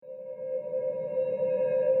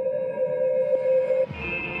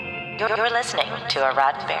You're listening to a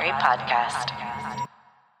Roddenberry podcast.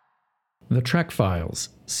 The Trek Files,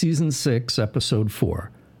 Season 6, Episode 4.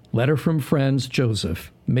 Letter from Franz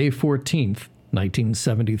Joseph, May 14th,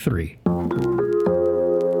 1973.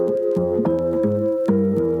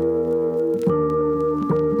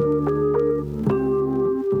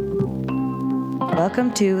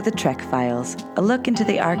 Welcome to The Trek Files, a look into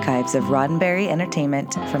the archives of Roddenberry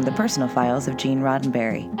Entertainment from the personal files of Gene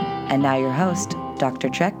Roddenberry. And now your host, Dr.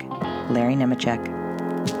 Trek, Larry Nemechek.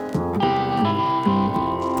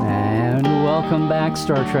 And welcome back,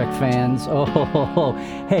 Star Trek fans.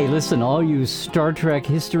 Hey, listen, all you Star Trek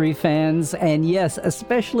history fans, and yes,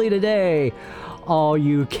 especially today, all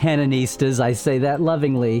you canonistas, I say that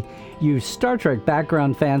lovingly, you Star Trek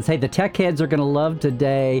background fans, hey, the tech heads are going to love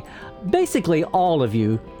today. Basically, all of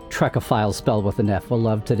you Trekophiles spelled with an F will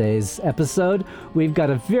love today's episode. We've got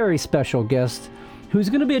a very special guest who's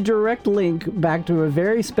going to be a direct link back to a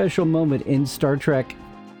very special moment in Star Trek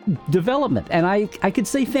development. And I could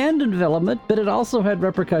say fandom development, but it also had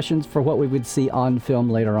repercussions for what we would see on film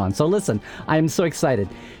later on. So listen, I am so excited.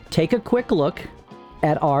 Take a quick look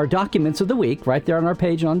at our documents of the week right there on our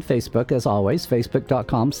page on Facebook, as always,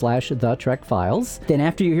 facebook.com/The Trek Files. Then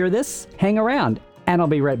after you hear this, hang around, and I'll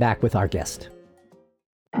be right back with our guest.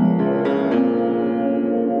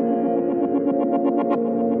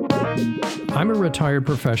 I'm a retired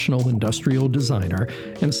professional industrial designer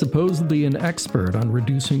and supposedly an expert on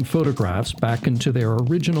reducing photographs back into their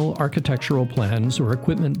original architectural plans or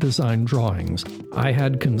equipment design drawings. I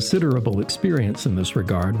had considerable experience in this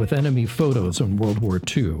regard with enemy photos in World War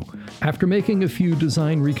II. After making a few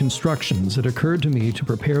design reconstructions, it occurred to me to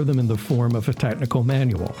prepare them in the form of a technical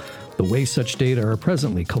manual, the way such data are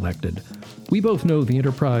presently collected. We both know the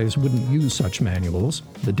Enterprise wouldn't use such manuals.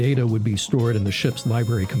 The data would be stored in the ship's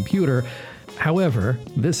library computer. However,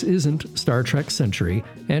 this isn't Star Trek Century,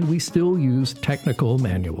 and we still use technical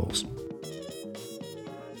manuals.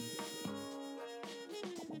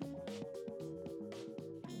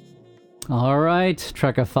 All right,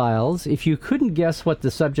 Trekophiles, if you couldn't guess what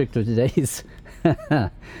the subject of today's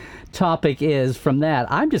topic is from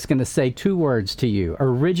that, I'm just going to say two words to you.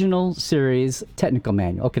 Original Series Technical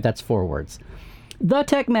Manual. Okay, that's 4 words. The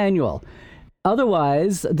Tech Manual.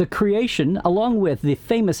 Otherwise, the creation, along with the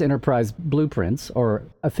famous Enterprise blueprints, or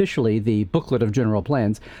officially the Booklet of General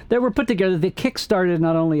Plans, that were put together that kickstarted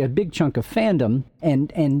not only a big chunk of fandom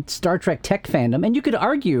and Star Trek tech fandom, and you could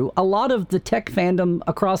argue a lot of the tech fandom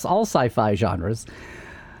across all sci-fi genres,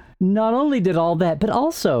 not only did all that, but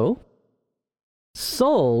also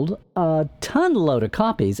sold a ton load of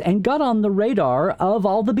copies and got on the radar of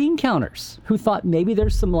all the bean counters who thought maybe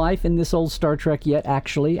there's some life in this old Star Trek yet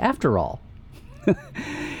actually after all.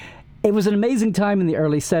 It was an amazing time in the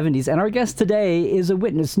early 70s, and our guest today is a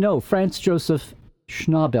witness. No, Franz Joseph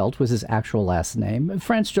Schnabelt was his actual last name.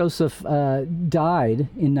 Franz Joseph died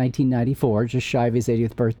in 1994, just shy of his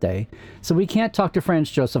 80th birthday. So we can't talk to Franz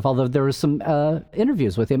Joseph, although there were some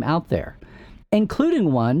interviews with him out there,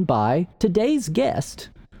 including one by today's guest,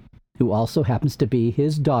 who also happens to be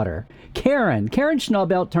his daughter, Karen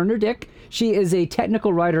Schnabelt Turner-Dick. She is a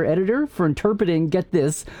technical writer-editor for interpreting, get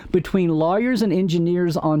this, between lawyers and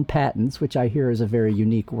engineers on patents, which I hear is a very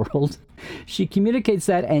unique world. She communicates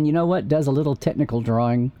that and, you know what, does a little technical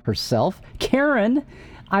drawing herself. Karen,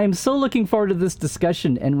 I am so looking forward to this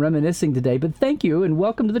discussion and reminiscing today, but thank you and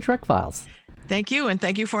welcome to the Trek Files. Thank you, and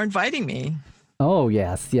thank you for inviting me. Oh,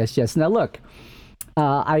 yes. Now, look,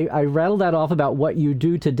 I rattled that off about what you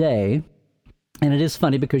do today, and it is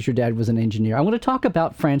funny because your dad was an engineer. I want to talk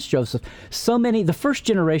about Franz Joseph. The first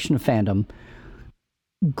generation of fandom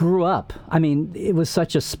grew up. I mean, it was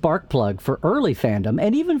such a spark plug for early fandom,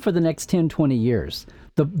 and even for the next 10, 20 years.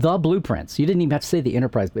 The blueprints. You didn't even have to say the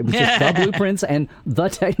Enterprise, it was just the blueprints and the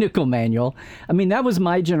technical manual. I mean, that was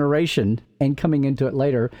my generation and coming into it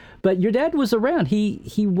later. But your dad was around.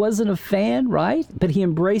 He wasn't a fan, right? But he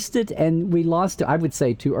embraced it, and we lost it, I would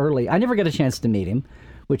say, too early. I never got a chance to meet him,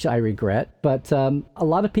 which I regret. But a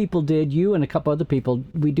lot of people did. You and a couple other people.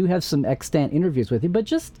 We do have some extant interviews with him.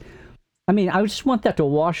 But I just want that to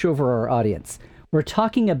wash over our audience. We're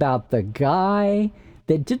talking about the guy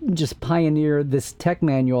that didn't just pioneer this tech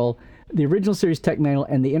manual, the original series tech manual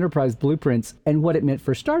and the Enterprise blueprints and what it meant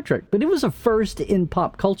for Star Trek, but it was a first in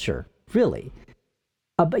pop culture, really.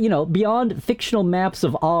 Beyond fictional maps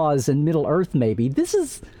of Oz and Middle Earth, maybe, this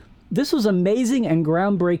was amazing and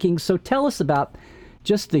groundbreaking. So tell us about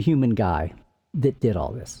just the human guy that did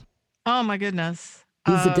all this. Oh, my goodness.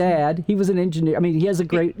 He's a dad. He was an engineer. I mean, he has a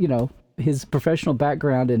great, his professional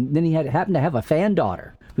background, and then he happened to have a fan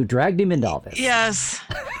daughter who dragged him into all this. Yes.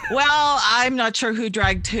 Well, I'm not sure who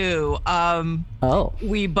dragged who.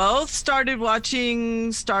 We both started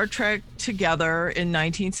watching Star Trek together in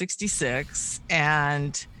 1966,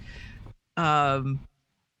 and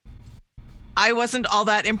I wasn't all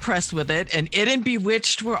that impressed with it, and it and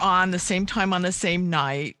Bewitched were on the same time on the same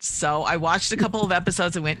night. So I watched a couple of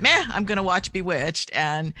episodes and went, meh, I'm going to watch Bewitched.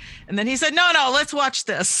 And then he said, no, let's watch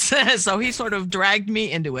this. So he sort of dragged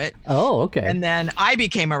me into it. Oh, okay. And then I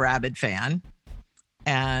became a Rabid fan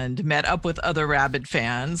and met up with other Rabid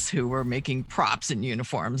fans who were making props and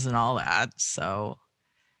uniforms and all that. So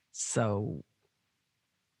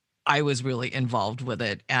I was really involved with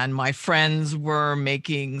it, and my friends were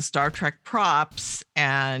making Star Trek props,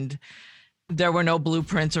 and there were no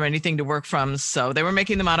blueprints or anything to work from. So they were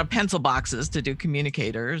making them out of pencil boxes to do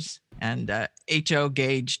communicators and HO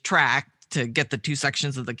gauge track to get the two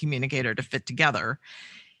sections of the communicator to fit together.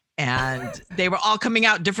 And they were all coming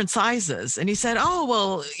out different sizes. And he said, oh,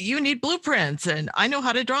 well, you need blueprints, and I know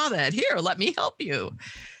how to draw that. Here, let me help you.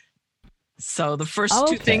 So the first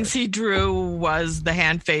two things he drew was the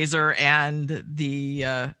hand phaser and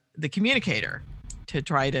the communicator to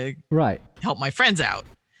try to help my friends out.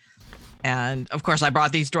 And of course, I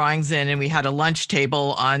brought these drawings in, and we had a lunch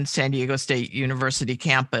table on San Diego State University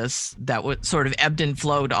campus that would sort of ebbed and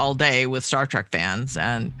flowed all day with Star Trek fans,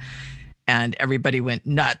 and everybody went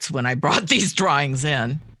nuts when I brought these drawings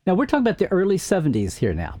in. Now we're talking about the early 70s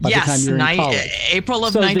here now. By the time you're in college. April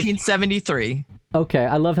of 1973. Okay,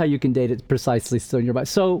 I love how you can date it precisely still in your mind.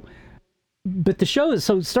 So, but the show is,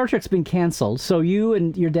 so Star Trek's been canceled. So you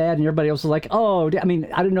and your dad and everybody else was like, oh, I mean,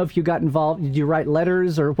 I don't know if you got involved. Did you write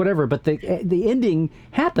letters or whatever? But the ending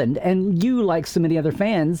happened, and you, like so many other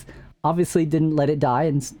fans, obviously didn't let it die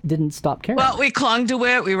and didn't stop caring. Well, we clung to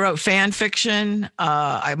it. We wrote fan fiction.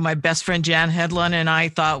 My best friend Jan Hedlund and I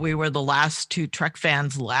thought we were the last two Trek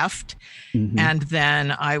fans left. Mm-hmm. And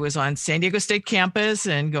then I was on San Diego State campus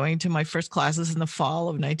and going to my first classes in the fall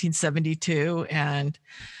of 1972. And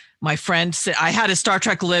my friend said, I had a Star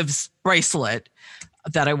Trek Lives bracelet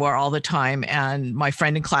that I wore all the time. And my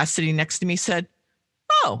friend in class sitting next to me said,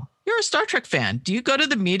 oh, you're a Star Trek fan. Do you go to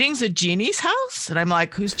the meetings at Jeannie's house? And I'm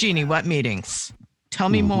like, who's Jeannie? What meetings? Tell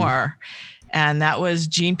me more. And that was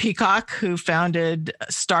Gene Peacock, who founded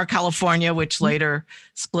Star California, which later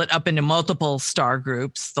split up into multiple star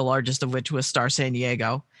groups, the largest of which was Star San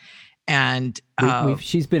Diego. And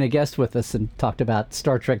she's been a guest with us and talked about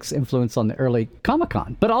Star Trek's influence on the early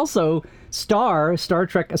Comic-Con, but also Star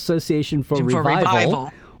Trek Association for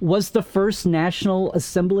Revival was the first national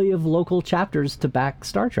assembly of local chapters to back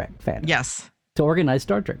Star Trek fandom. Yes. To organize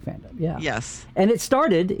Star Trek fandom. Yeah. Yes. And it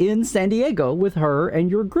started in San Diego with her and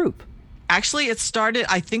your group. Actually, it started,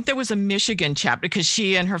 I think there was a Michigan chapter because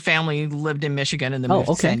she and her family lived in Michigan and then moved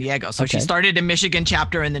to San Diego. So she started a Michigan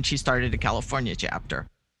chapter and then she started a California chapter.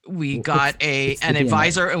 We got an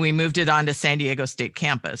advisor and we moved it on to San Diego State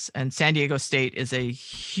campus. And San Diego State is a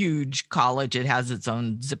huge college. It has its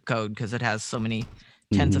own zip code because it has so many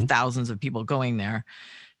tens of thousands of people going there.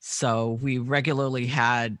 So we regularly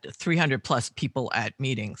had 300 plus people at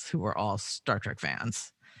meetings who were all Star Trek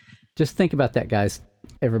fans. Just think about that, guys.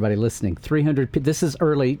 Everybody listening, 300. This is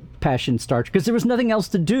early passion Star Trek because there was nothing else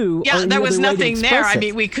to do. Yeah, there was nothing there. I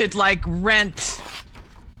mean, we could like rent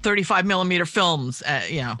 35 millimeter films,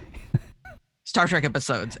 Star Trek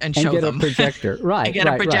episodes and show them. And get a projector, right? And get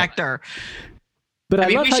a projector. But I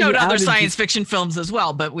mean, we showed other science fiction films as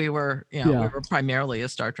well, but we were, we were primarily a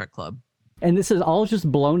Star Trek club. And this is all just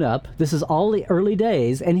blown up. This is all the early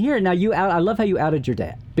days. And here, now I love how you outed your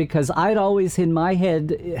dad, because I'd always, in my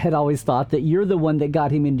head, had always thought that you're the one that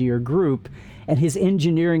got him into your group, and his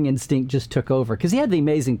engineering instinct just took over. Because he had the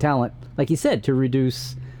amazing talent, like you said, to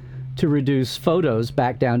reduce photos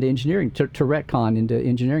back down to engineering, to retcon into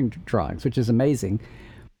engineering drawings, which is amazing.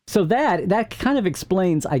 So that kind of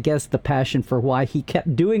explains, I guess, the passion for why he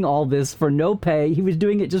kept doing all this for no pay. He was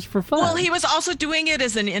doing it just for fun. Well, he was also doing it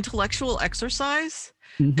as an intellectual exercise,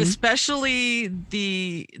 especially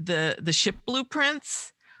the ship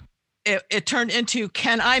blueprints. It turned into,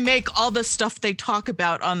 can I make all the stuff they talk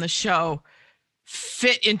about on the show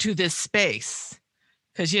fit into this space?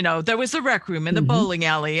 Because, there was the rec room and the bowling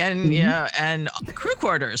alley and and crew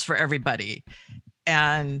quarters for everybody.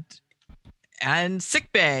 And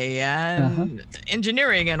sick bay and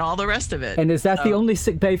engineering and all the rest of it. And is that the only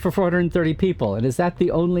sick bay for 430 people? And is that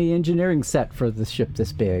the only engineering set for the ship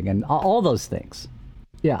this big? And all those things.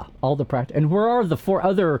 Yeah, all the practice. And where are the 4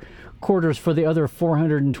 other quarters for the other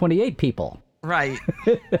 428 people? Right.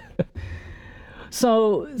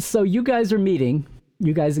 So you guys are meeting.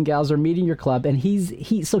 you guys and gals are meeting your club, and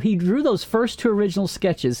so he drew those first 2 original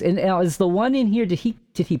sketches. And now, is the one in here, did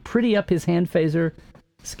he pretty up his hand phaser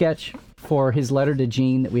sketch for his letter to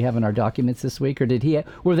Jean that we have in our documents this week, or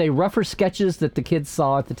were they rougher sketches that the kids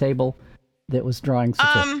saw at the table that was drawing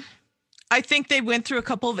such I think they went through a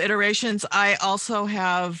couple of iterations. I also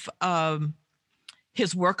have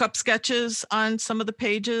his workup sketches on some of the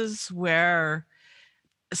pages, where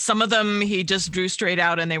some of them he just drew straight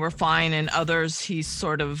out and they were fine, and others he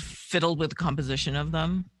sort of fiddled with the composition of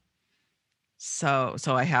them. So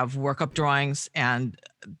I have workup drawings, and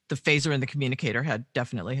the phaser and the communicator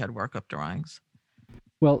definitely had workup drawings.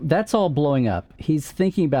 Well, that's all blowing up. He's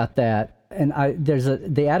thinking about that, and there's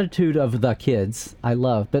the attitude of the kids I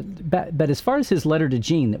love. But as far as his letter to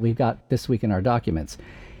Jean that we've got this week in our documents,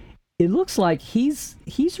 it looks like he's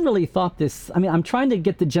really thought this. I mean, I'm trying to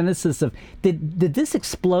get the genesis of did this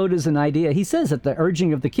explode as an idea? He says at the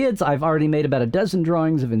urging of the kids, I've already made about a dozen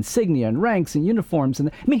drawings of insignia and ranks and uniforms, and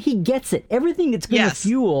I mean, he gets it. Everything that's going to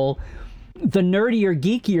fuel the nerdier,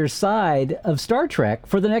 geekier side of Star Trek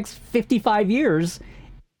for the next 55 years,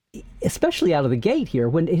 especially out of the gate here,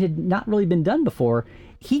 when it had not really been done before.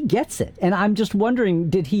 He gets it. And I'm just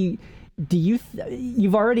wondering,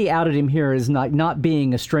 you've already outed him here as not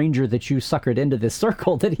being a stranger that you suckered into this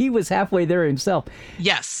circle, that he was halfway there himself.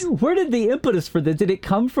 Yes. Where did the impetus for this, did it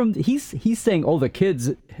come from? He's saying, oh, the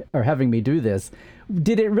kids are having me do this.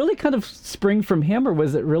 Did it really kind of spring from him, or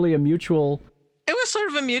was it really a mutual? It was sort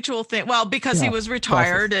of a mutual thing. Well, because he was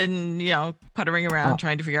retired and, puttering around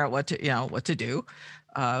trying to figure out what to do.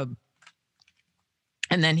 And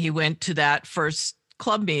then he went to that first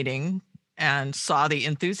club meeting and saw the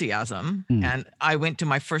enthusiasm. And I went to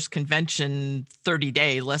my first convention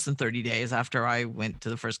less than 30 days after I went to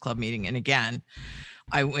the first club meeting. And again,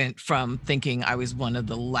 I went from thinking I was one of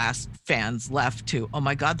the last fans left to, oh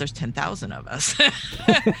my God, there's 10,000 of us,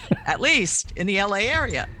 at least in the LA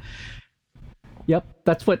area. Yep,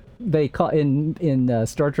 that's what they call in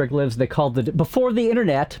Star Trek Lives. They called before the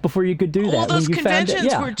internet, before you could do that. All those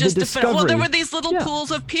conventions were just discovery. There were these little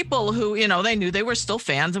pools of people who, they knew they were still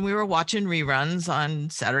fans, and we were watching reruns on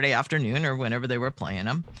Saturday afternoon or whenever they were playing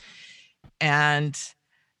them, and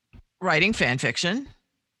writing fan fiction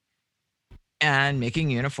and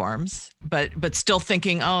making uniforms, but still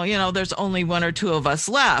thinking, oh, there's only 1 or 2 of us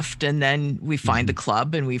left. And then we find the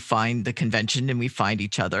club, and we find the convention, and we find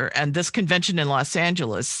each other. And this convention in Los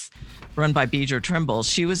Angeles, run by Beeger Trimble,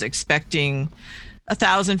 she was expecting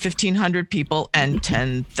 1,000, 1,500 people, and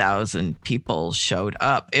 10,000 people showed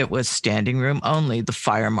up. It was standing room only. The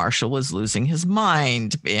fire marshal was losing his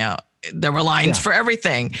mind. There were lines for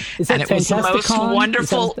everything. And it was the most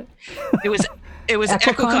wonderful. It was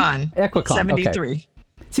Equicon 73. Okay.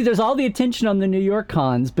 See, there's all the attention on the New York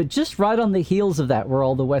cons, but just right on the heels of that were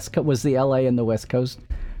all the West Coast, was the LA and the West Coast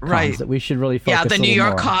cons that we should really focus on. Yeah, the New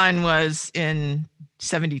York con was in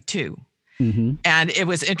 72. Mm-hmm. And it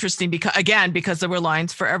was interesting because there were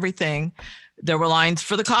lines for everything. There were lines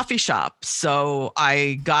for the coffee shop. So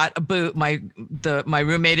I got a booth, my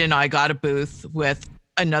roommate and I got a booth with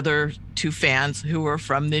another 2 fans who were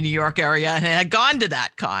from the New York area and had gone to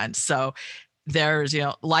that con. So there's,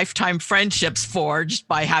 lifetime friendships forged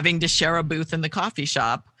by having to share a booth in the coffee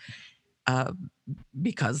shop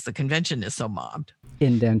because the convention is so mobbed.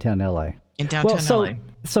 In downtown LA. LA.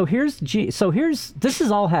 So here's this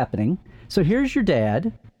is all happening. So here's your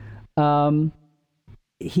dad.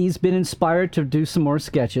 He's been inspired to do some more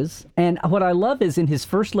sketches. And what I love is in his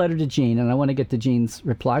first letter to Jean, and I want to get to Jean's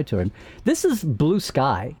reply to him, this is blue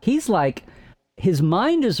sky. He's like, his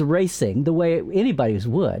mind is racing the way anybody's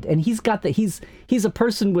would. And he's got he's a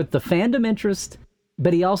person with the fandom interest,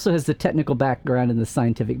 but he also has the technical background and the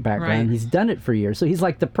scientific background. Right. He's done it for years. So he's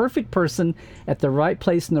like the perfect person at the right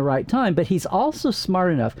place in the right time, but he's also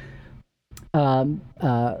smart enough.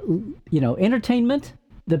 Entertainment,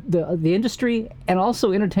 the industry, and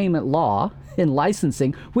also entertainment law and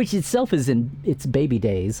licensing, which itself is in its baby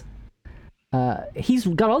days. He's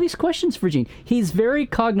got all these questions for Gene. He's very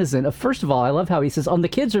cognizant of, first of all, I love how he says, the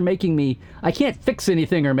kids are making me, I can't fix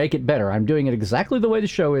anything or make it better. I'm doing it exactly the way the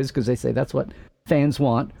show is, because they say that's what fans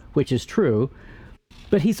want, which is true.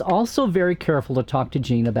 But he's also very careful to talk to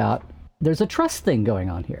Gene about, there's a trust thing going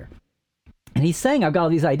on here. And he's saying, I've got all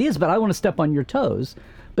these ideas, but I want to step on your toes.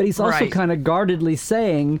 But he's also kind of guardedly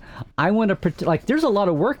saying, I want to, there's a lot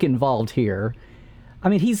of work involved here. I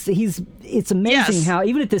mean, it's amazing how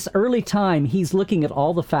even at this early time, he's looking at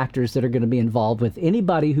all the factors that are going to be involved with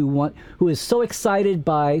anybody who is so excited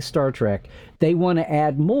by Star Trek, they want to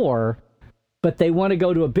add more but they want to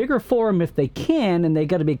go to a bigger forum if they can, and they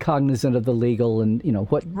got to be cognizant of the legal and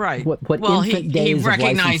what Right. what Well, infant he days of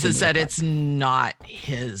recognizes licensing that are. it's not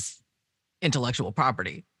his intellectual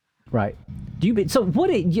property. Right.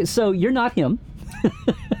 So you're not him.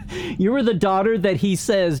 You were the daughter that he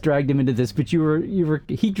says dragged him into this, but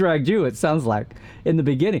he dragged you, it sounds like, in the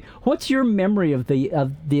beginning. What's your memory of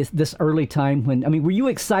this early time when, I mean, were you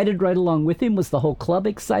excited right along with him? Was the whole club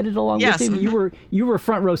excited along Yes. with him? You were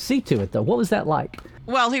front row seat to it though. What was that like?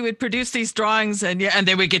 Well, he would produce these drawings and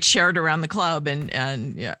they would get shared around the club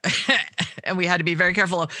and yeah. And we had to be very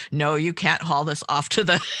careful of, no, you can't haul this off to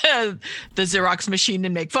the Xerox machine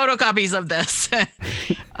and make photocopies of this.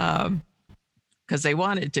 Because they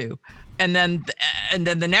wanted to. And then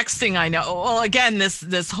the next thing I know, well, again,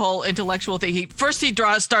 this whole intellectual thing, he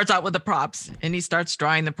starts out with the props and he starts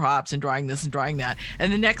drawing the props and drawing this and drawing that.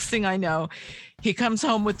 And the next thing I know, he comes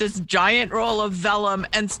home with this giant roll of vellum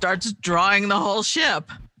and starts drawing the whole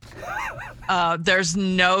ship. There's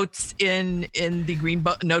notes in the green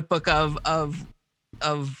notebook of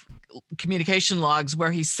communication logs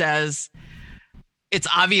where he says, it's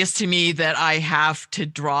obvious to me that I have to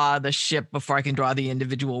draw the ship before I can draw the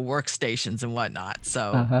individual workstations and whatnot.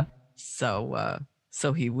 So,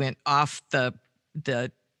 so he went off the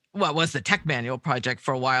what was the tech manual project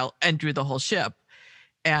for a while and drew the whole ship.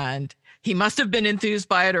 And he must have been enthused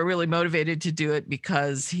by it or really motivated to do it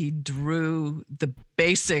because he drew the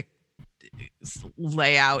basic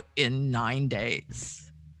layout in 9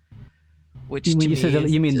 days. Which When to you me said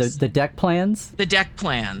is you mean just- the deck plans? the deck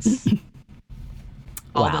plans.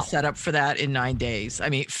 All Wow. the setup for that in 9 days. I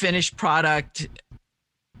mean, finished product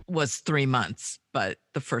was 3 months, but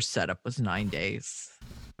the first setup was 9 days.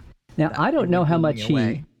 Now, I don't know how blew me much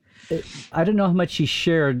away. I don't know how much he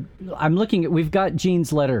shared. I'm looking at, we've got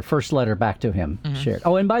Gene's first letter back to him shared.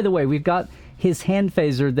 Oh, and by the way, we've got his hand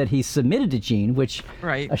phaser that he submitted to Gene, which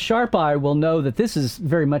Right. a sharp eye will know that this is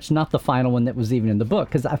very much not the final one that was even in the book.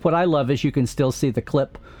 Because what I love is you can still see the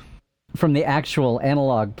clip from the actual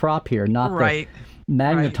analog prop here, not Right. the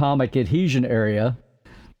magnetomic adhesion area.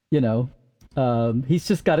 He's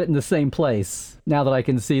just got it in the same place now that I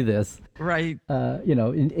can see this. Right.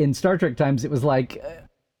 In Star Trek times, it was like,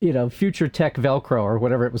 future tech Velcro or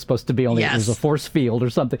whatever it was supposed to be, only it was a Yes. force field or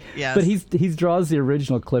something. Yes. But he's draws the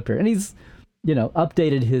original clip here, and he's,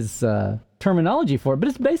 updated his terminology for it, but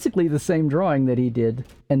it's basically the same drawing that he did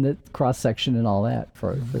and the cross section and all that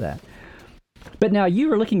for that. But now you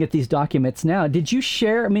were looking at these documents now. Did you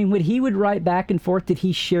share, when he would write back and forth, did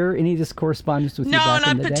he share any of this correspondence with you No, back in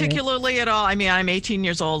not the day? particularly at all. I mean, I'm 18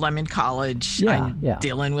 years old. I'm in college. Yeah, I'm yeah.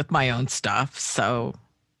 dealing with my own stuff. So,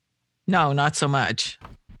 no, not so much.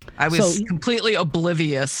 I was So- completely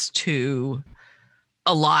oblivious to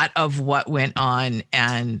a lot of what went on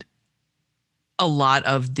and a lot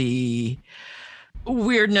of the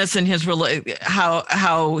weirdness in his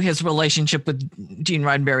how his relationship with Gene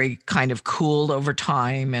Roddenberry kind of cooled over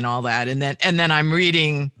time and all that. And then I'm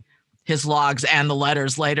reading his logs and the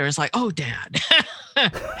letters later. It's like, oh, Dad.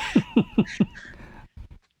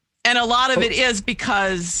 And a lot of it is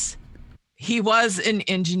because he was an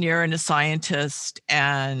engineer and a scientist,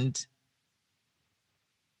 and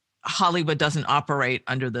Hollywood doesn't operate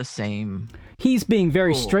under the same. He's being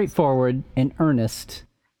very Cool. straightforward and earnest.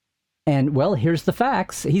 And, well, here's the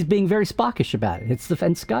facts. He's being very Spockish about it.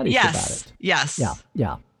 And Scottish about Yes. it. Yes.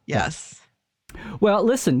 Yeah. Yes. Well,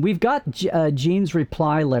 listen, we've got Gene's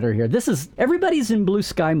reply letter here. Everybody's in blue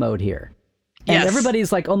sky mode here. And Yes.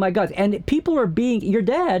 everybody's like, oh my God. And people are your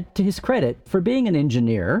dad, to his credit, for being an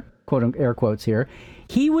engineer, quote, air quotes here,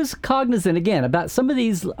 he was cognizant, again, about some of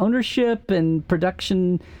these ownership and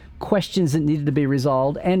production questions that needed to be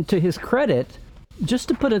resolved. And to his credit, just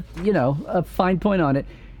to put a fine point on it,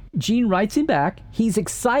 Gene writes him back. He's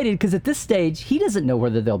excited because at this stage, he doesn't know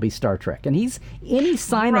whether there'll be Star Trek. And any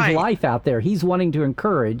sign Right. of life out there, he's wanting to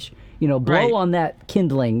encourage, blow Right. on that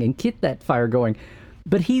kindling and get that fire going.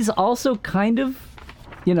 But he's also kind of,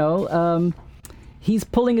 he's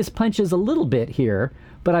pulling his punches a little bit here.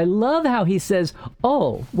 But I love how he says,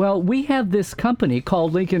 oh, well, we have this company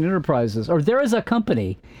called Lincoln Enterprises, or there is a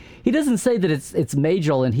company. He doesn't say that it's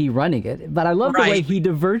Majel and he running it, but I love the way Right. he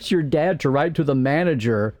diverts your dad to write to the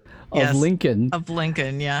manager of Yes. Lincoln. Of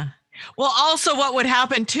Lincoln, yeah. Well, also what would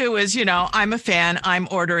happen too is, I'm a fan. I'm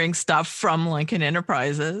ordering stuff from Lincoln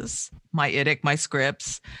Enterprises, my IDIC, my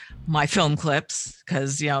scripts, my film clips,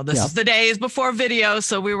 because, this is the days before video.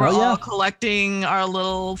 So we were all collecting our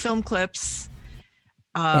little film clips.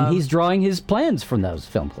 And he's drawing his plans from those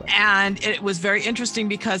film clips. And it was very interesting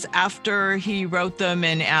because after he wrote them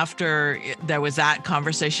and after there was that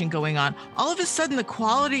conversation going on, all of a sudden the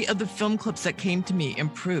quality of the film clips that came to me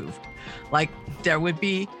improved. Like there would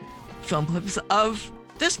be film clips of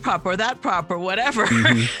this prop or that prop or whatever.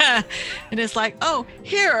 And it's like, oh,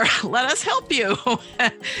 here, let us help you.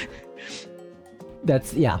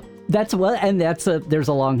 There's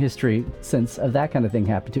a long history since of that kind of thing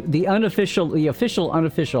happened too. The official,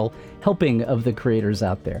 unofficial helping of the creators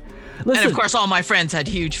out there. Listen, and of course, all my friends had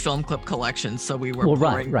huge film clip collections, so we were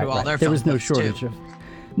pouring through all their there film was no clips shortage too. of.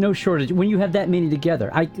 No shortage. When you have that many together,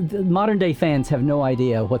 the modern day fans have no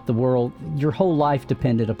idea what your whole life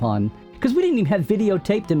depended upon. Because we didn't even have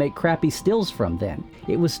videotape to make crappy stills from then.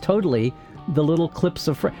 It was totally the little clips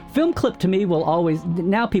of film clip. To me, will always,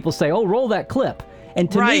 now people say, oh, roll that clip.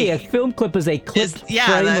 And to me, a film clip is a clipped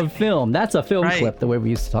frame of film. That's a film clip, the way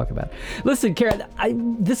we used to talk about it. Listen, Karen,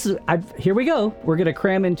 here we go. We're going to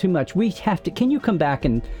cram in too much. We have to. Can you come back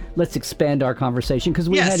and let's expand our conversation? Because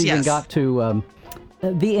we hadn't even got to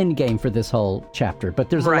the end game for this whole chapter.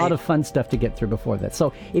 But there's a lot of fun stuff to get through before that.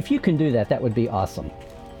 So if you can do that, that would be awesome.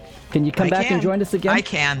 Can you come back and join us again? I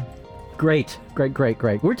can. Great.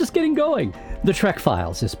 We're just getting going. The Trek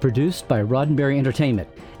Files is produced by Roddenberry Entertainment.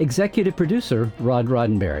 Executive producer, Rod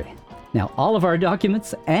Roddenberry. Now, all of our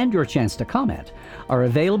documents and your chance to comment are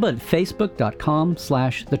available at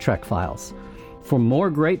facebook.com/The Trek Files. For more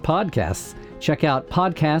great podcasts, check out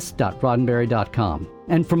podcast.roddenberry.com.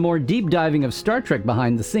 And for more deep diving of Star Trek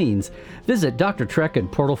behind the scenes, visit Dr. Trek and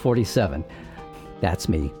Portal 47. That's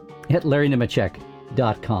me, at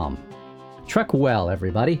LarryNemecek.com. Trek well,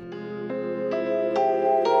 everybody.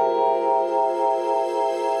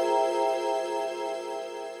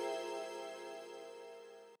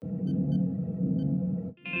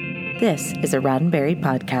 This is a Roddenberry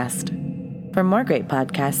podcast. For more great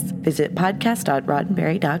podcasts, visit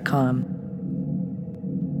podcast.roddenberry.com.